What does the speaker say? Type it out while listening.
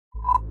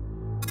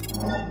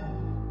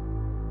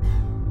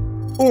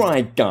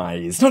Alright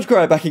guys,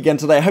 TacticalRab back again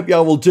today. I hope you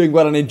are all doing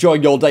well and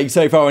enjoying your day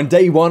so far, and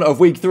day 1 of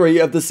week 3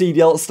 of the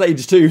CDL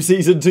Stage 2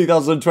 season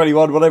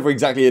 2021, whatever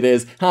exactly it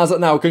is, has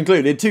now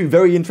concluded. 2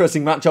 very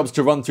interesting matchups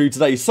to run through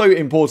today. So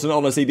important,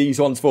 honestly, these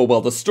ones for,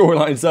 well, the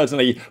storyline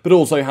certainly, but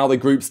also how the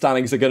group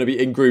standings are going to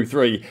be in Group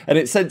 3. And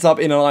it sets up,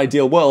 in an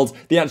ideal world,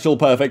 the actual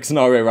perfect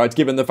scenario, right?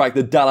 Given the fact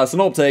that Dallas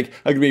and OpTic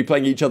are going to be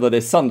playing each other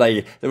this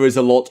Sunday, there is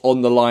a lot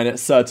on the line,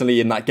 certainly,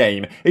 in that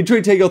game.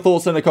 Intrigued to take your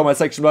thoughts in the comment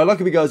section below.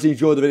 Like if you guys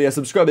enjoyed the video,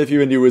 subscribe if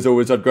you're new as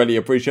always, I'd greatly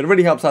appreciate it. It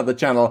really helps out the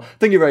channel.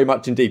 Thank you very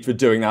much indeed for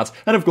doing that.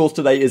 And of course,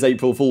 today is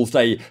April Fool's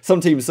Day.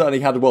 Some teams certainly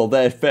had, well,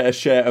 their fair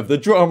share of the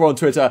drama on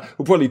Twitter.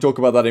 We'll probably talk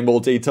about that in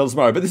more detail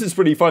tomorrow. But this is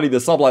pretty funny, the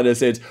subliner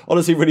did.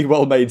 Honestly, really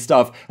well made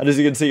stuff. And as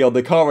you can see on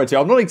the car right here,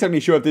 I'm not exactly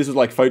sure if this was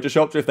like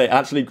photoshopped or if they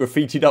actually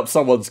graffitied up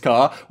someone's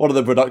car. One of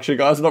the production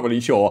guys, I'm not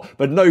really sure.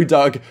 But no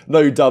Doug,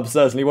 no Dub,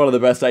 certainly one of the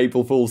best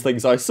April Fool's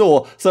things I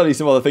saw. Certainly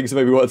some other things that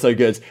maybe weren't so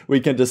good.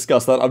 We can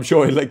discuss that, I'm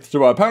sure, in length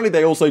tomorrow. Apparently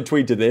they also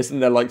tweeted this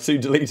and then like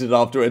soon deleted it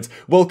afterwards.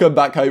 Welcome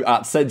back home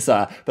at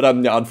Censor, but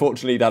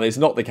unfortunately that is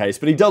not the case.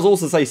 But he does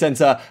also say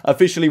Censor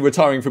officially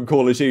retiring from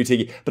Call of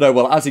Duty, but oh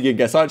well, as you can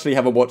guess, I actually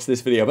haven't watched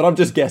this video, but I'm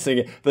just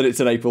guessing that it's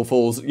an April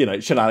Fool's, you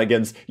know,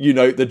 shenanigans. You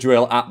know the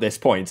drill at this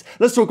point.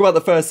 Let's talk about the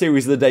first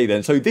series of the day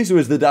then. So this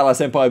was the Dallas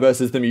Empire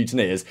versus the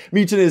Mutineers.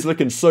 Mutineers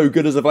looking so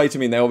good as of late. I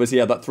mean, they obviously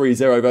had that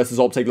 3-0 versus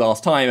OpTic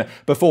last time.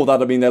 Before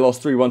that, I mean, they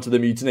lost 3-1 to the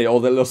Mutineer, or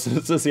they lost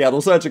to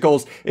Seattle Search. Of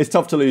course, it's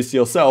tough to lose to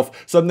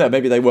yourself, so no,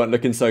 maybe they weren't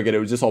looking so good. It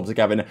was just OpTic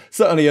having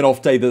certainly an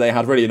off day that they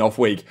had, really an off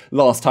week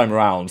last time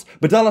around.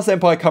 But Dallas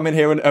Empire come in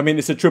here and, I mean,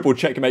 it's a triple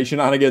checkmate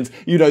shenanigans.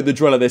 You know the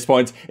drill at this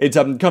point. It's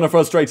kind of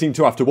frustrating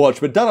to have to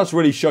watch, but Dallas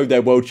really showed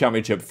their World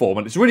Championship form,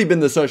 and it's really been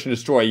the search and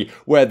destroy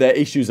where their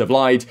issues have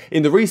lied.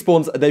 In the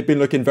respawns, they've been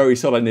looking very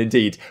solid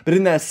indeed, but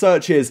in their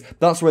searches,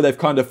 that's where they've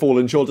kind of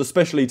fallen short,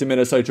 especially to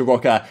Minnesota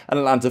Rokkr and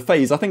Atlanta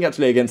FaZe. I think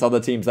actually against other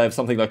teams, they have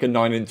something like a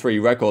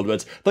 9-3 record,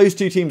 but those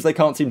two teams they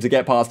can't seem to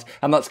get past,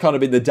 and that's kind of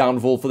been the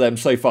downfall for them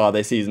so far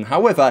this season.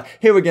 However,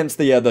 here against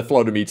the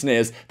Florida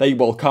Mutineers, they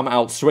will come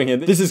out swinging.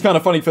 This is kind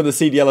of funny for the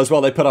CDL as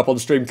well. They put up on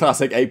stream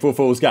classic April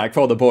Fool's gag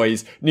for the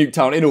boys.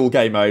 Nuketown in all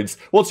game modes.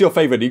 What's your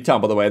favourite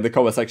Nuketown, by the way, in the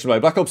comment section below?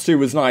 Black Ops 2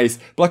 was nice.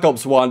 Black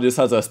Ops 1 just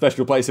has a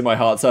special place in my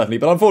heart, certainly.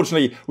 But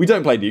unfortunately, we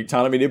don't play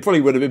Nuketown. I mean, it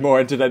probably would have been more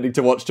entertaining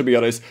to watch, to be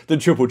honest, than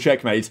triple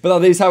checkmate. But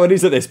that is how it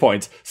is at this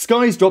point.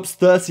 Skies drops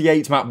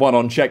 38 map 1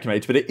 on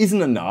checkmate, but it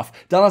isn't enough.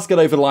 Dallas got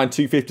over the line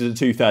 250 to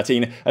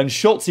 213, and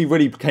Shotzzy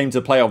really came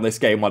to play on this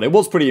game 1. It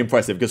was pretty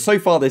impressive, because so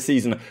far this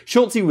season,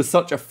 Shotzzy was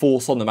such a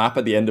force on the map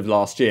at the end of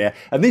last year,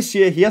 and this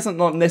year he hasn't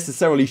not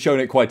necessarily shown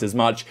it quite as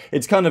much.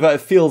 It's kind of,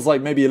 it feels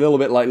like maybe a little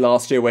bit like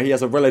last year, where he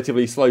has a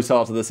relatively slow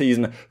start to the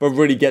season, but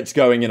really gets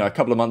going, you know, a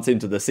couple of months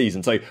into the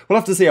season. So we'll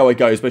have to see how it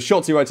goes. But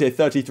Shotzzy right here,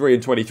 33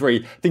 and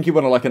 23. I think he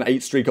went on like an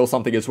 8 streak or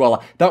something as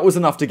well. That was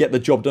enough to get the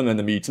job done in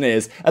the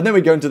Mutineers. And then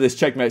we go into this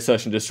checkmate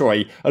search and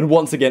destroy. And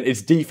once again,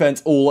 it's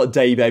defense all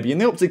day, baby. In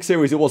the OpTic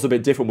series, it was a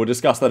bit different. We'll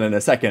discuss that in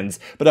a second.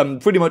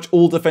 But pretty much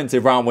all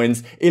defensive round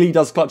wins. ILLey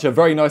does clutch a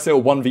very nice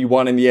little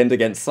 1v1 in the end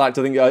against Slacked.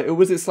 I think,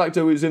 was it Slacked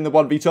who was in the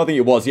 1v2? I think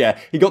it was, yeah.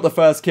 He got the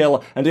first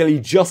kill, and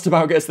ILLey just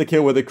about gets the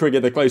kill with the Krieg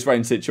in the close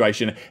range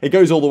situation. It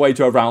goes all the way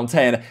to around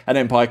 10, and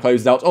Empire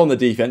closes out on the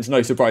defense.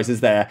 No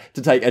surprises there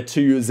to take a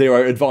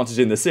 2-0 advantage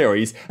in the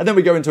series. And then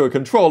we go into a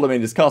control. I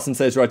mean, as Carson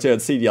says right here at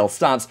CDL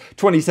stats,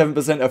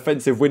 27%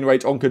 offensive win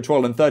rate on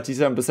control and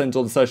 37%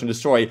 on search and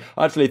destroy.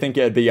 I actually think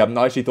it'd be, I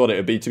actually thought it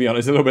would be, to be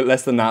honest, a little bit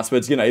less than that,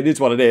 but you know, it is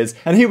what it is.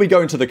 And here we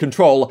go into the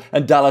control,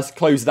 and Dallas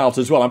closed out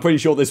as well. I'm pretty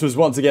sure this was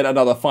once again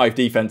another 5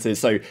 defenses,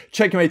 so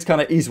checkmate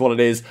kind of is what it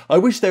is. I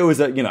wish there was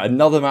a, you know,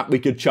 another map we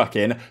could chuck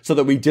in so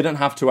that we didn't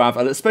have to have,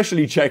 and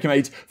especially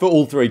checkmate for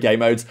all 3 game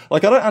modes.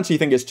 Like, I don't actually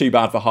think it's too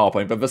bad for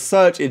hardpoint, but for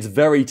search, it's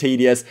very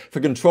tedious. For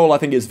control, I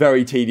think it's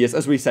very tedious.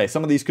 As we say,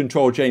 some of these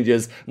control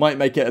changes might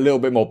make it a little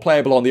bit more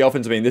playable on the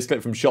offense. I mean, this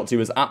clip from Shotzzy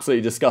was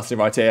absolutely disgusting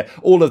right here.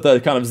 All of the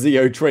kind of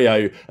Zeo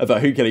trio of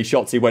Huke,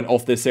 Shotzzy went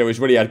off this series,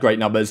 really had great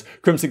numbers.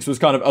 Crimsix was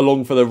kind of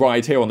along for the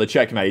ride here on the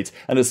checkmate,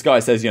 and as Sky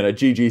says, you know,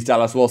 GG's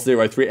Dallas lost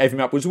 0-3. Every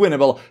map was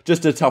winnable,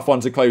 just a tough one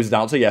to close it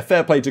out. So yeah,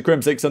 fair play to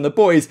Crimsix and the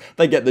boys.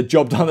 They get the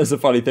job done. There's a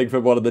funny thing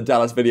from one of the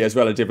Dallas videos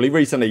relatively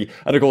recently.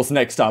 And of course,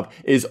 next up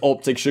is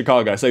OpTic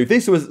Chicago. So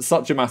this was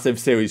such a massive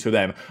series for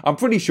them. I'm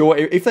pretty sure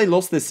if they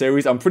lost this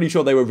series, I'm pretty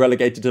sure they were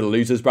relegated to the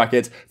losers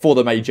bracket for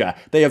the major.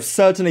 They have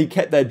certainly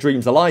kept their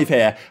dreams alive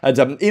here, and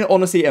in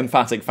honestly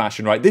emphatic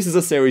fashion, right? This is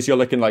a series you're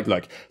looking like,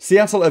 look,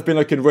 Seattle have been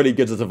looking really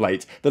good as of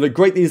late. They look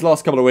great these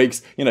last couple of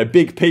weeks. You know,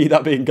 Big P,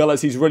 that being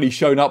Gunless, he's really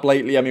shown up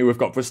lately. I mean, we've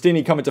got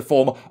Prestinni coming to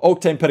form,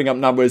 Octane putting up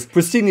numbers.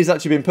 Prestinni's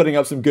actually been putting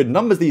up some good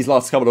numbers these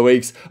last couple of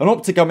weeks, and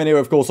OpTic come in here,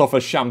 of course, off a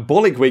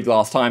shambolic week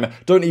last time,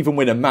 don't even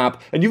win a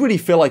map, and you really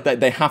feel like that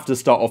they have to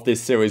start off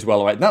this series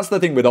well, right? And that's the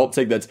thing with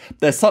OpTic, that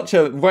they're such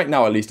a, right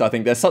now at least, I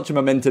think, they're such a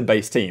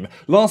momentum-based team.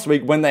 Last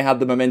week, when they had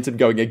the momentum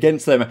going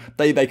against them,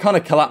 they kind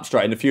of collapsed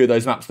right in a few of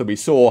those maps that we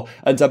saw,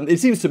 and it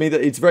seems to me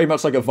that it's very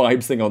much like a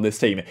vibes thing on this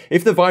team.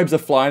 If the vibes are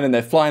flying, and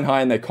they're flying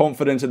high, and they're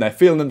confident, and they're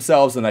feeling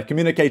themselves, and they're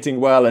communicating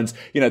well, and,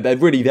 you know, they're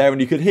really there,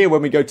 and you could hear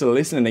when we go to the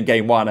listening in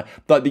game one,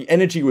 that the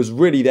energy was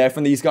really there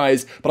from these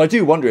guys, but I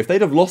do wonder if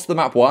they'd have lost the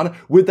map one,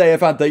 would they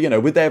have had the, you know,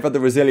 would they have had the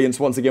resilience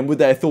once again, would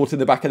they have thought in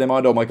the back of their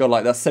mind, oh my god,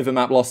 like that's 7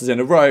 map losses in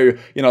a row,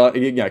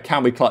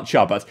 can we clutch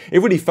up? But it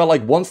really felt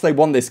like once they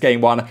won this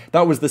game one,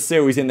 that was the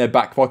series in their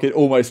back pocket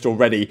almost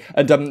already,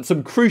 and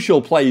some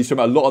crucial plays from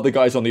a lot of the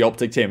guys on the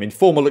OpTic team.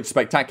 Informer looked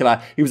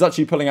spectacular, he was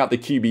actually pulling out the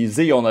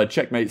QBZ on a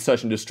checkmate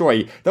search and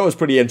destroy, that was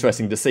pretty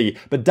interesting to see,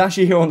 but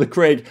Dashy here on the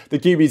Krig, the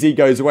QBZ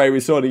goes away, we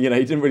saw that, he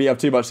didn't really have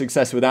too much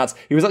success with that,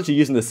 he was actually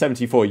using the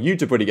 74U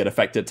to pretty good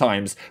effect at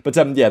times, but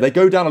yeah, they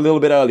go down a little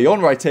bit early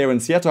on right here,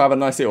 and Seattle have a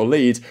nice little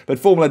lead, but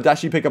Formula and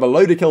Dashy pick up a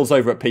load of kills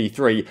over at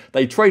P3,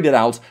 they trade it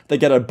out, they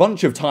get a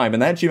bunch of time,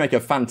 and they actually make a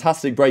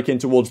fantastic break in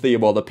towards the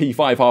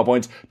P5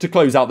 hardpoint to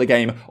close out the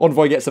game.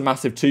 Envoy gets a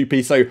massive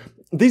 2P, so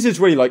this is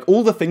really like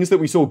all the things that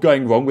we saw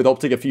going wrong with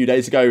OpTic a few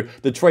days ago,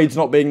 the trades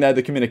not being there,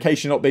 the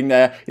communication not being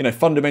there,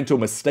 fundamental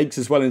mistakes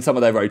as well in some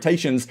of their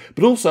rotations,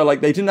 but also like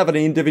they didn't have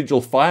any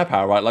individual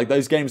firepower, right? Like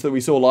those games that we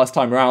saw last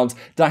time around,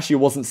 Dashy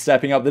wasn't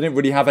stepping up, they didn't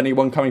really have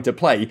anyone coming to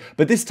play,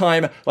 but this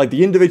time, like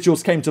the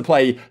individuals came to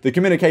play, the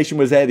communication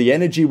was there, the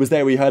energy was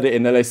there, we heard it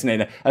in the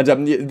listening,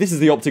 and this is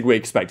the OpTic we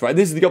expect, right?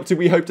 This is the OpTic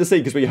we hope to see,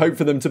 because we hope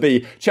for them to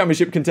be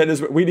championship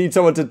contenders. We need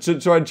someone to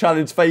try and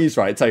challenge FaZe,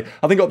 right? So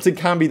I think OpTic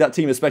can be that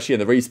team, especially in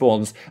the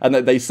respawns, and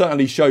that they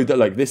certainly showed that,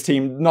 like, this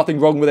team, nothing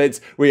wrong with it.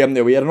 We had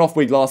an off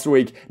week last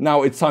week,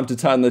 now it's time to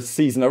turn the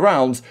season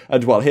around,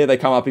 and well, here they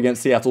come up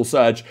against Seattle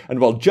Surge, and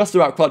well, just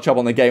about clutch up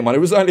on the game one. It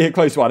was only a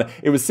close one.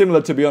 It was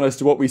similar, to be honest,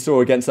 to what we saw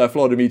against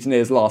Florida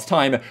Mutineers last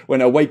time,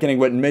 when Awakening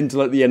went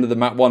mental at the end of the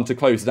map one to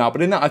close it out,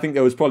 but in that I think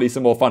there was probably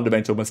some more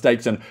fundamental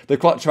mistakes, and the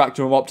clutch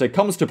factor from OpTic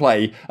comes to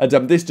play, and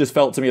this just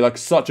felt to me like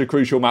such a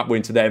crucial map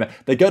win to them.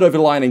 They go over the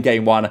line in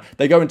game one,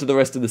 they go into the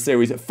rest of the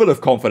series full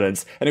of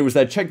confidence, and it was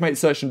their checkmate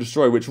search and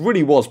destroy, which really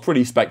was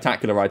pretty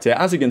spectacular right here.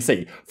 As you can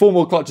see, 4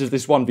 more clutches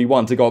this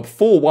 1v1 to go up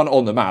 4-1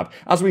 on the map.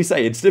 As we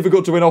say, it's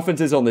difficult to win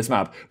offenses on this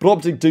map, but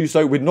OpTic do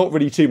so with not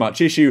really too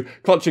much issue,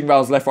 clutching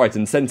rounds left, right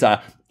and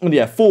centre. And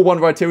yeah,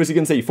 4-1 right here, as you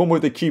can see, Formula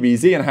with the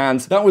QBZ in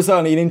hand. That was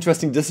certainly an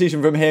interesting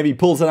decision from him. He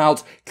pulls it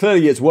out.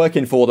 Clearly, it's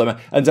working for them.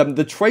 And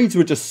the trades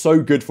were just so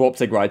good for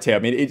OpTic right here. I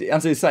mean,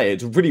 as I say,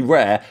 it's really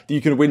rare that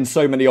you can win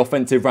so many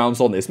offensive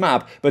rounds on this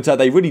map, but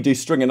they really do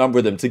string a number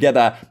of them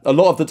together. A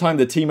lot of the time,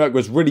 the teamwork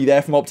was really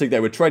there from OpTic. They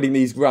were trading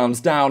these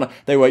rounds down.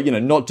 They were,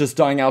 not just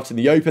dying out in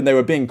the open. They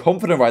were being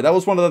confident, right? That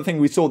was one of the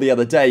things we saw the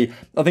other day.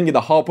 I think in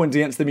the hardpoint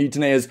against the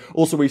Mutineers.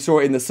 Also, we saw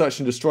it in the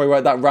search and destroy,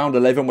 right? That round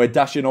 11 where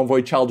Dashy and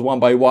Envoy challenged 1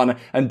 by 1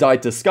 and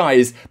died to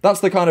Skies. That's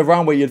the kind of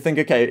round where you'd think,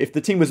 okay, if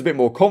the team was a bit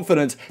more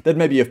confident, they'd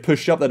maybe have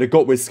pushed up, they'd have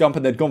got with Scump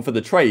and they'd gone for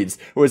the trades.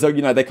 Whereas,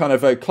 they kind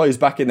of close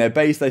back in their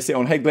base, they sit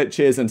on head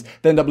glitches and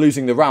they end up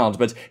losing the round.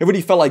 But it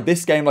really felt like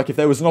this game, like if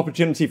there was an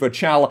opportunity for a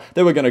chal,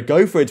 they were going to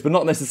go for it, but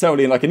not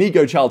necessarily in like an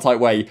ego chal type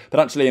way, but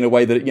actually in a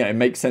way that, it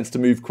makes sense to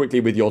move quickly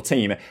with your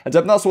team. And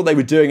that's what they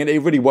were doing, and it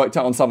really worked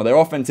out on some of their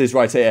offenses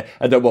right here.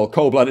 And well,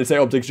 cold-blooded, say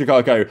OpTic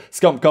Chicago,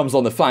 Scump comes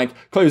on the flank,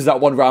 closes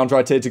out one round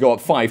right here to go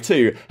up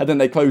 5-2, and then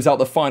they close out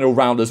the final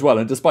round as well.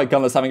 And despite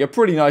Gunless having a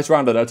pretty nice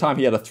round at a time,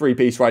 he had a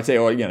 3-piece right here,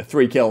 or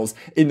 3 kills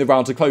in the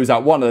round to close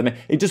out one of them.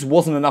 It just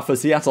wasn't enough for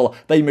Seattle.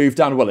 They moved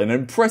down well in an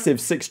impressive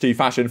 6-2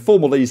 fashion.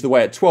 Formal leads the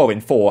way at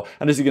 12-4,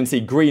 and as you can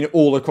see, green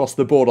all across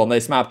the board on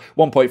this map.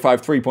 1.5,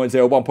 3.0,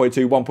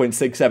 1.2,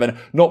 1.67.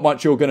 Not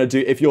much you're going to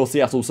do if you're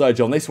Seattle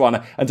Surge on this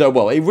one. And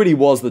well, it really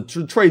was. The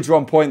trades were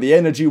on point. The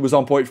energy was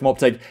on point from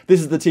OpTic. This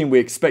is the team we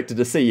expected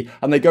to see,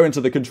 and they go into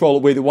the control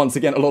with, once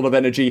again, a lot of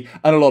energy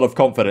and a lot of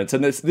confidence.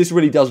 And this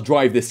really does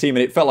drive this team,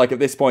 and it felt like at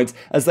this point,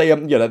 as they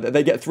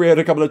they get 3 out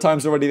a couple of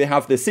times already they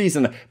have this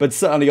season, but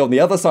certainly on the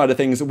other side of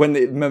things, when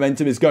the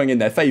momentum is going in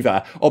their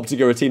favour,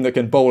 OpTic are a team that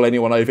can bowl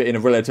anyone over in a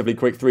relatively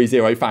quick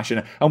 3-0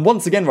 fashion. And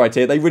once again right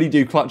here, they really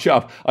do clutch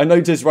up. I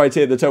noticed right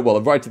here that,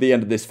 well, right at the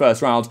end of this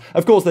first round,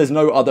 of course there's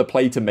no other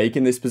play to make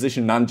in this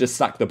position than just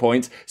stack the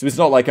point, so it's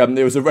not like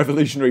it was a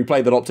revolutionary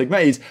play that OpTic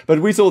made, but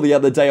we saw the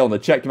other day on the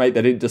checkmate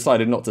that it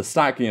decided not to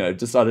stack,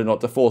 decided not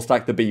to force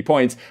stack the B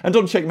point, and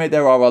on checkmate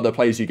there are other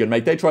plays you can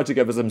make. They tried to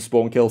go for some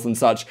spawn kills and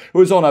such,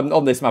 whereas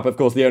on this map, of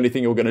course, the only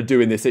thing you're going to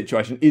do in this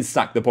situation is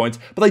stack the point,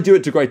 but they do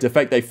it to great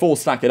effect. They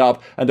force stack it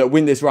up and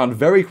win this round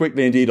very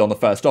quickly indeed on the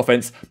first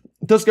offense.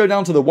 does go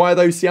down to the wire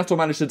though. Seattle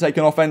managed to take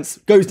an offense,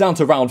 goes down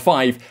to round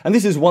 5, and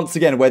this is once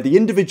again where the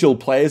individual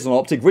players on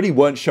OpTic really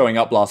weren't showing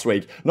up last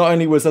week. Not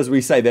only was, as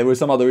we say, there were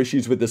some other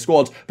issues with the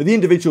squad, but the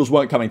individuals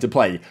weren't coming to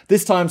play.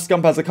 This time,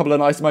 Scump has a couple of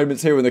nice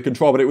moments here in the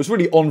control, but it was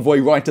really Envoy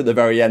right at the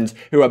very end,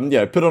 who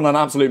put on an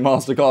absolute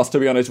masterclass, to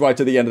be honest, right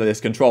at the end of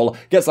this control.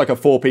 Gets like a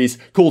 4-piece,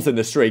 calls in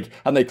the streak,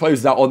 and they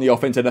close it out on the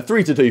offense in a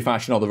 3-2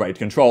 fashion on the raid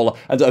control.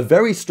 And a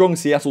very strong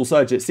Seattle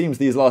surge, it seems,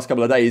 these last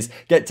couple of days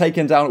get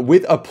taken down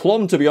with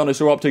aplomb, to be honest,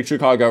 for OpTic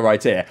Chicago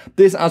right here.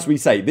 This, as we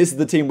say, this is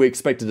the team we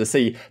expected to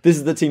see. This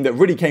is the team that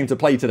really came to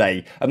play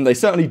today. And they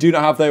certainly do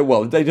not have their,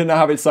 well, they do not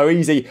have it so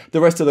easy.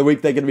 The rest of the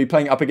week, they're going to be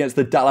playing up against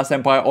the Dallas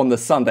Empire on the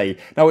Sunday.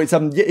 Now,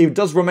 it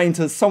does remain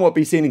to somewhat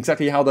be seen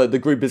exactly how the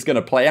group is going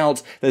to play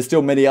out. There's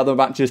still many other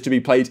matches to be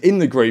played in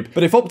the group.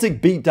 But if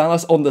OpTic beat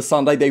Dallas on the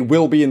Sunday, they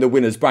will be in the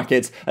winners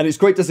bracket. And it's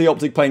great to see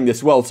OpTic playing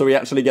this well, so we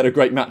actually get a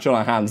great match on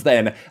our hands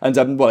then.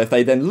 And, well, if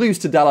they then lose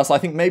to Dallas, I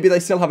think maybe they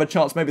still have a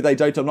chance, maybe they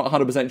don't. I'm not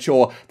 100%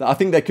 sure. I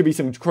think there could be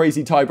some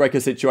crazy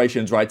tiebreaker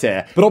situations right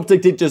here. But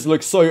OpTic did just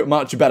look so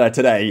much better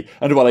today.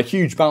 And, well, a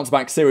huge bounce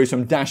back series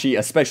from Dashy,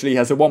 especially,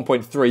 has a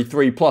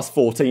 1.33 plus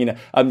 14.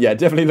 Yeah,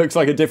 definitely looks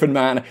like a different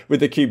man with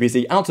the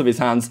QBC out of his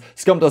hands.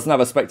 Scump doesn't have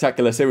a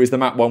spectacular series. The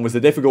map one was a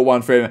difficult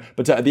one for him,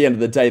 but at the end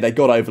of the day, they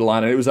got over the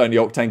line, and it was only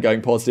Octane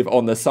going positive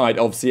on the side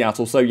of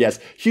Seattle. So yes,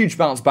 huge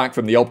bounce back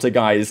from the OpTic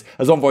guys.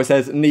 As Envoy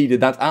says, needed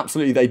that.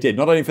 Absolutely they did.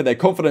 Not only for their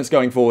confidence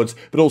going forwards,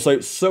 but also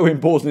so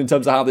important in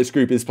terms of how this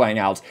group is playing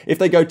out. If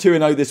they go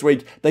 2-0 this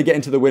week, they get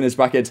into the winners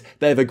bracket,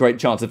 they have a great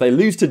chance. If they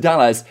lose to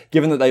Dallas,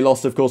 given that they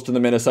lost, of course, to the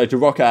Minnesota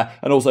Rokkr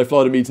and also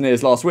Florida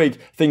Mutineers last week,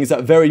 things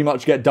that very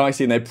much get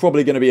dicey, and they're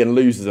probably going to be in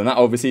losers, and that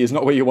obviously is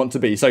not where you want to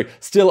be. So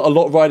still a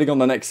lot riding on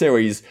the next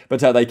series, but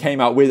they came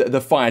out with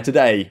the fire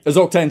today. As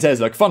Octane says,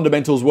 look,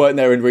 fundamentals weren't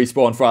there in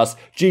respawn for us.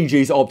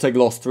 GG's OpTic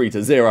lost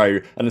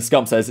 3-0. And as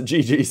Scump says,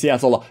 GG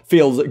Seattle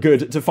feels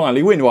good to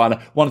finally win one.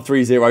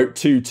 1-3-0,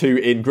 2-2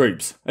 in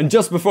groups. And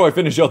just before I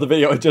finish off the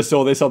video, I just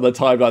saw this on the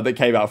timeline that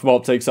came out from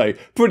OpTic, so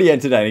pretty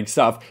entertaining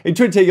stuff.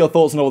 Intrigued to hear your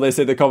thoughts on all this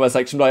in the comment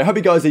section below. I hope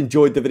you guys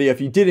enjoyed the video.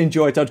 If you did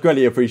enjoy it, I'd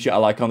greatly appreciate a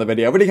like on the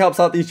video. It really helps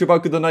out the YouTube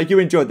algorithm to know you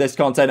enjoyed this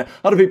content.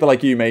 Other people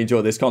like you may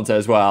enjoy this content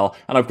as well,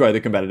 and I've grown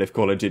the competitive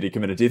Call of Duty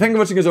community. Thank you for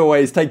watching as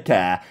always, take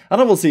care,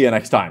 and I will see you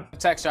next time.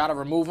 Tech shot to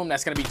remove him.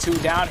 That's going to be 2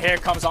 down. Here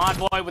comes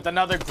Envoy with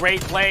another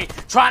great play.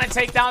 Trying to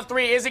take down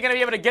 3. Is he going to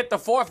be able to get the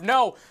 4th?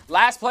 No.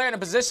 Last player in the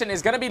position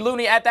is going to be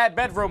Loony at that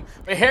bedroom.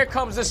 But here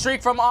comes the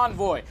streak from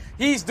Envoy.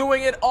 He's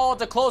doing it all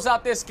to close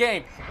out this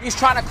game. He's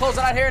trying to close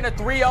it out here in a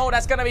 3-0.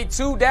 That's going to be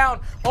 2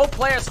 down. Both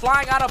players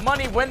flying out of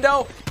money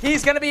window.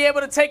 He's going to be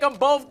able to take them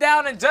both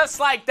down. And just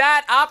like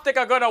that, OpTic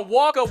are going to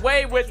walk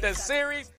away with the series.